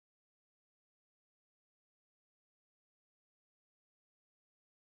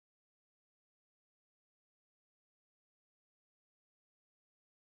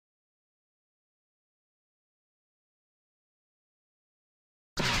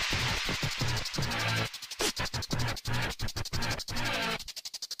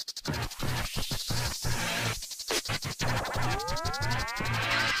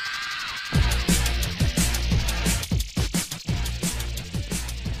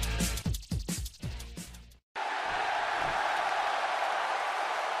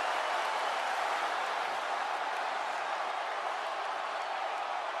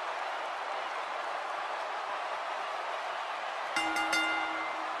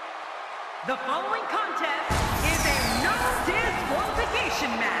The following contest is a no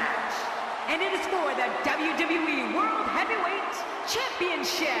disqualification match, and it is for the WWE World Heavyweight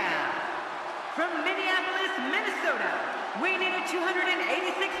Championship. From Minneapolis, Minnesota, weighing in at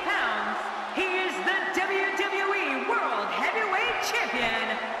 286 pounds, he is the WWE World Heavyweight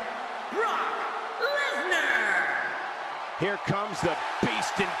Champion, Brock Lesnar. Here comes the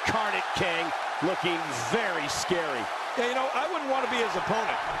Beast Incarnate King, looking very scary. Yeah, you know, I wouldn't want to be his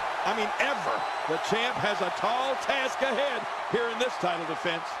opponent. I mean, ever. The champ has a tall task ahead here in this title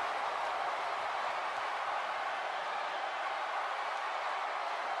defense.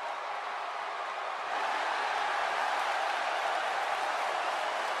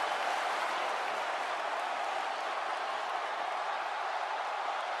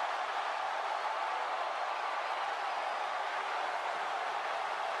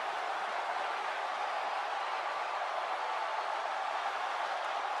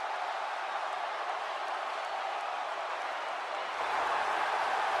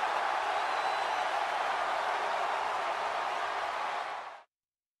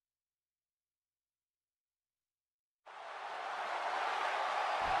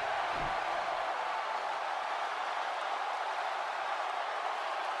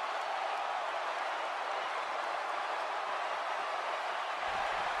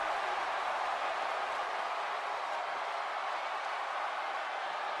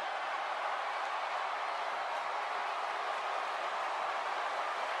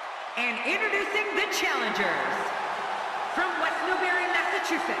 And introducing the challengers, from West Newbury,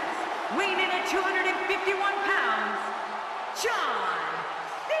 Massachusetts, weighing in at 251 pounds, John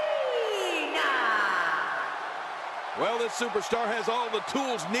Cena. Well, this superstar has all the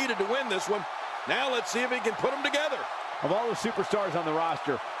tools needed to win this one. Now let's see if he can put them together. Of all the superstars on the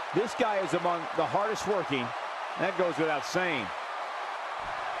roster, this guy is among the hardest working. That goes without saying.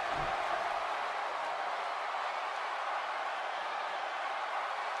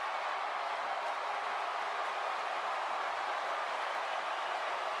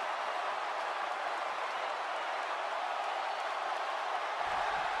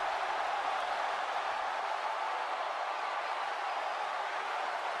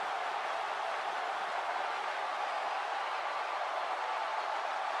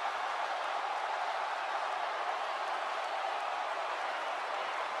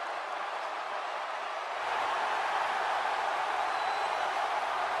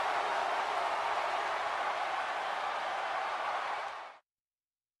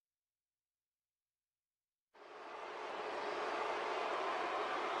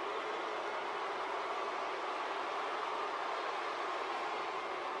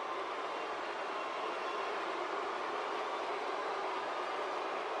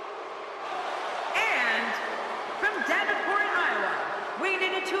 Davenport, Iowa, weighing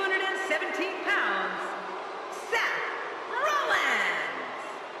in at 217 pounds, Seth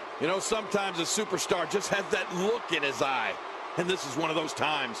Rollins. You know, sometimes a superstar just has that look in his eye, and this is one of those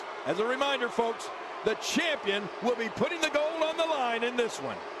times. As a reminder, folks, the champion will be putting the gold on the line in this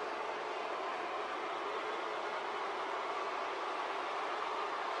one.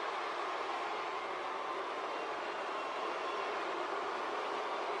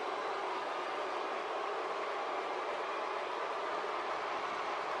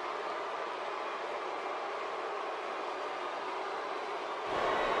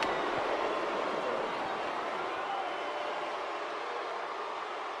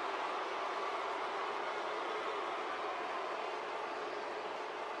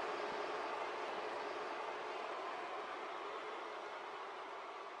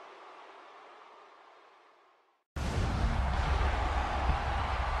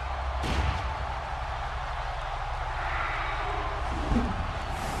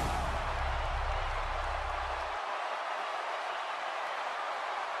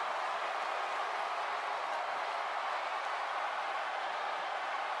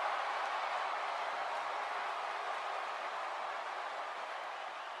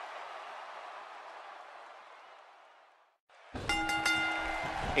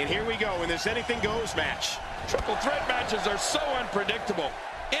 And here we go in this anything goes match. Triple threat matches are so unpredictable.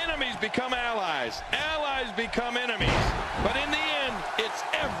 Enemies become allies. Allies become enemies. But in the end, it's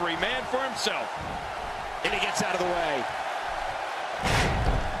every man for himself. And he gets out of the way.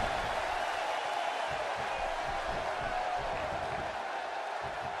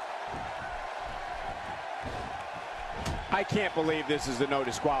 I can't believe this is a no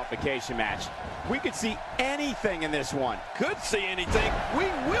disqualification match. We could see anything in this one. Could see anything. We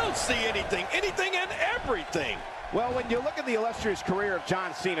will see anything. Anything and everything. Well, when you look at the illustrious career of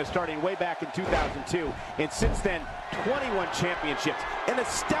John Cena starting way back in 2002, and since then, 21 championships, An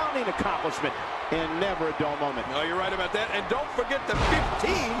astounding accomplishment and never a dull moment. No, you're right about that. And don't forget the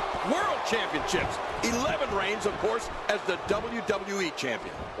 15 World Championships. 11 reigns, of course, as the WWE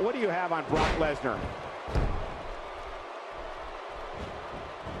Champion. What do you have on Brock Lesnar?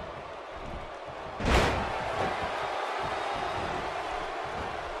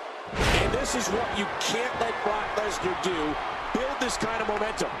 And this is what you can't let Brock Lesnar do. Build this kind of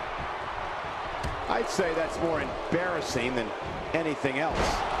momentum. I'd say that's more embarrassing than anything else.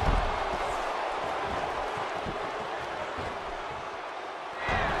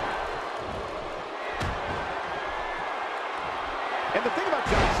 And the thing about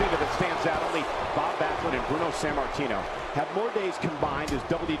John Cena that stands out, only Bob Backlund and Bruno Sammartino have more days combined as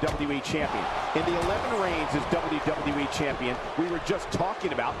WWE Champion. In the 11 reigns as WWE Champion we were just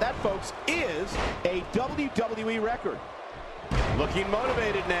talking about, that, folks, is a WWE record. Looking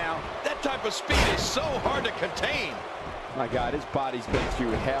motivated now. That type of speed is so hard to contain. My God, his body's been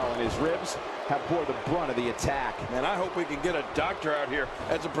through hell, and his ribs have bore the brunt of the attack. Man, I hope we can get a doctor out here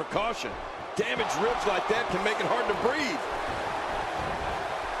as a precaution. Damaged ribs like that can make it hard to breathe.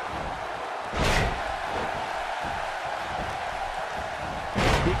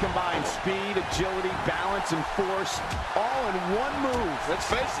 He combines speed, agility, balance, and force all in one move. Let's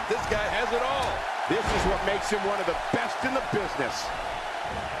face it, this guy has it all. This is what makes him one of the best in the business.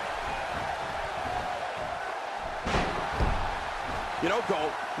 You know, Cole,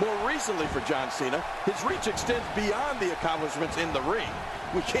 more recently for John Cena, his reach extends beyond the accomplishments in the ring.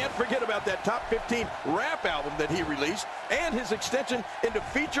 We can't forget about that top 15 rap album that he released and his extension into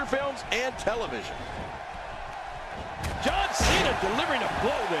feature films and television. John Cena delivering a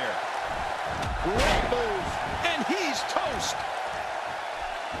blow there. Great move, and he's toast.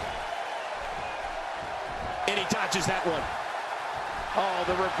 And he dodges that one. Oh,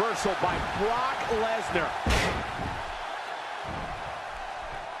 the reversal by Brock Lesnar.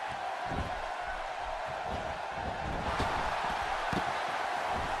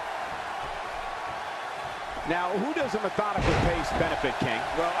 Now, who does a methodical pace benefit, King?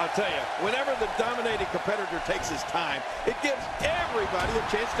 Well, I'll tell you, whenever the dominating competitor takes his time, it gives everybody a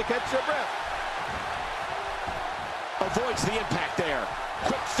chance to catch their breath. Avoids the impact there.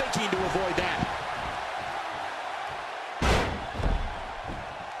 Quick thinking to avoid that.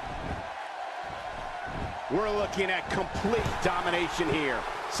 We're looking at complete domination here.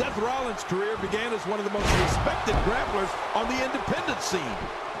 Seth Rollins' career began as one of the most respected grapplers on the independent scene.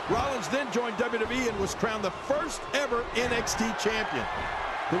 Rollins then joined WWE and was crowned the first ever NXT champion.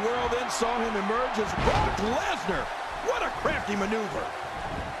 The world then saw him emerge as Brock Lesnar. What a crafty maneuver.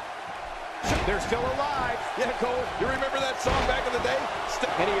 They're still alive. Yeah, Cole, you remember that song back in the day?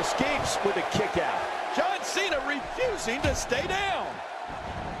 And he escapes with a kick out. John Cena refusing to stay down.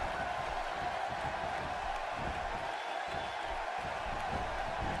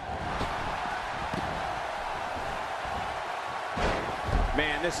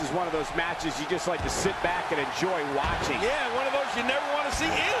 Man, this is one of those matches you just like to sit back and enjoy watching. Yeah, one of those you never want to see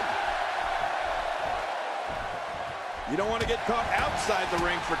end. You don't want to get caught outside the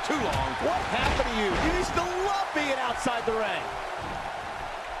ring for too long. What happened to you? You used to love being outside the ring.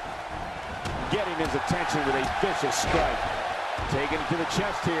 Getting his attention with a vicious strike. Taking it to the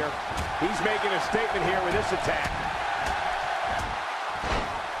chest here. He's making a statement here with this attack.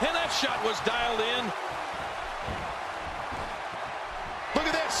 And that shot was dialed in. Look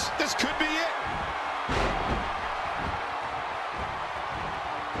at this. This could be it.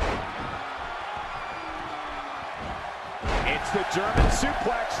 It's the German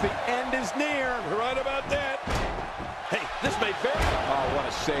suplex. The end is near. Right about that. Hey, this may very... Oh, what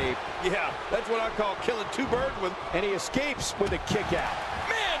a save. Yeah, that's what I call killing two birds with... And he escapes with a kick out.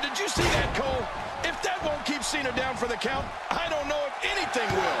 Man, did you see that, Cole? If that won't keep Cena down for the count, I don't know if anything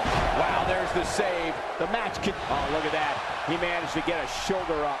will. Wow, there's the save. The match could... Oh, look at that. He managed to get a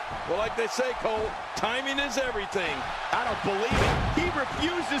shoulder up. Well, like they say, Cole, timing is everything. I don't believe it. He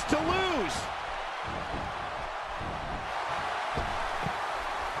refuses to lose.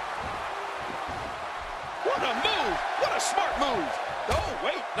 What a move! What a smart move! Oh,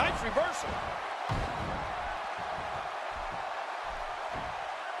 wait, nice reversal.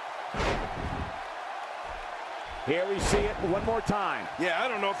 Here we see it one more time. Yeah, I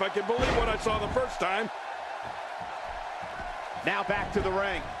don't know if I can believe what I saw the first time. Now back to the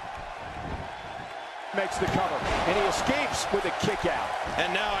ring. Makes the cover. And he escapes with a kick out.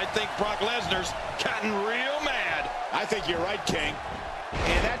 And now I think Brock Lesnar's gotten real mad. I think you're right, King.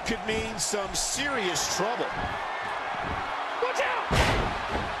 And that could mean some serious trouble. Watch out!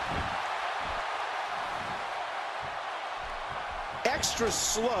 Extra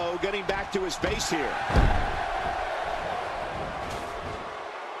slow getting back to his base here.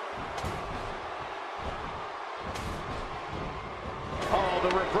 the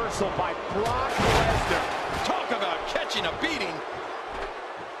reversal by Brock Lesnar. Talk about catching a beating.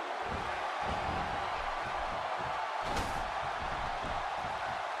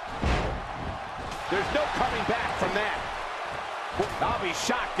 There's no coming back from that. I'll be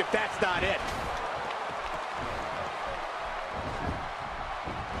shocked if that's not it.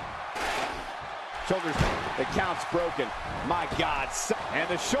 Shoulders, the count's broken. My God. And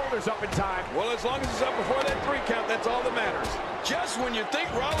the shoulder's up in time. Well, as long as it's up before that 3 count, that's all that matters. Just when you think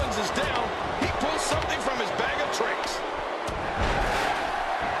Rollins is down, he pulls something from his bag of tricks.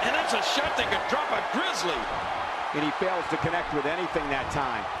 And that's a shot that could drop a grizzly. And he fails to connect with anything that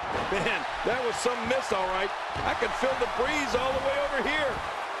time. Man, that was some miss, all right. I can feel the breeze all the way over here.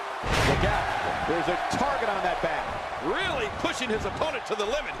 Look out. There's a target on that back. Really pushing his opponent to the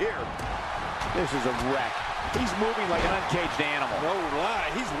limit here. This is a wreck. He's moving like an uncaged animal. No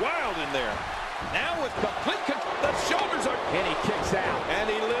lie, he's wild in there. Now with complete control, the shoulders are... And he kicks out. And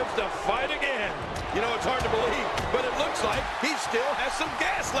he lives to fight again. You know, it's hard to believe, but it looks like he still has some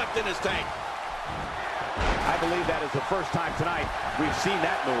gas left in his tank. I believe that is the first time tonight we've seen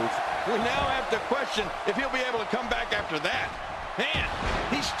that move. We now have to question if he'll be able to come back after that. Man,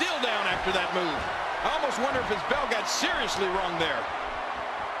 he's still down after that move. I almost wonder if his bell got seriously wrong there.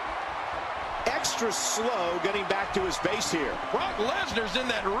 Extra slow getting back to his base here. Brock Lesnar's in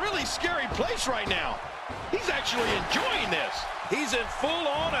that really scary place right now. He's actually enjoying this. He's in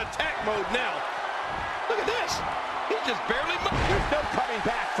full-on attack mode now. Look at this. He's just barely... There's no coming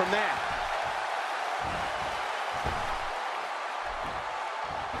back from that.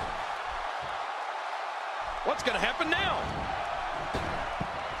 What's going to happen now?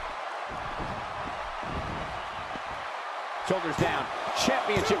 Shoulders down.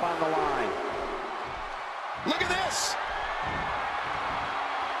 Championship on the line. Look at this.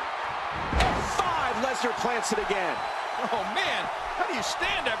 F5, Lesnar plants it again. Oh, man. How do you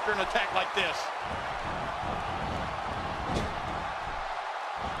stand after an attack like this?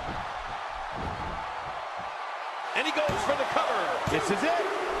 And he goes for the cover. This is it.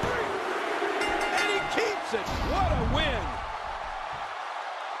 And he keeps it. What a win.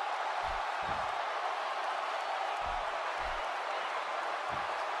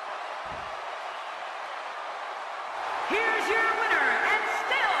 Here's your winner, and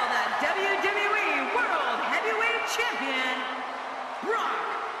still the WWE World Heavyweight Champion, Brock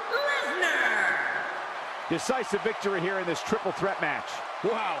Lesnar. Decisive victory here in this triple threat match.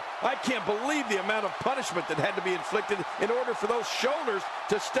 Wow, I can't believe the amount of punishment that had to be inflicted in order for those shoulders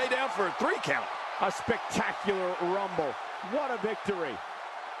to stay down for a 3 count. A spectacular rumble. What a victory.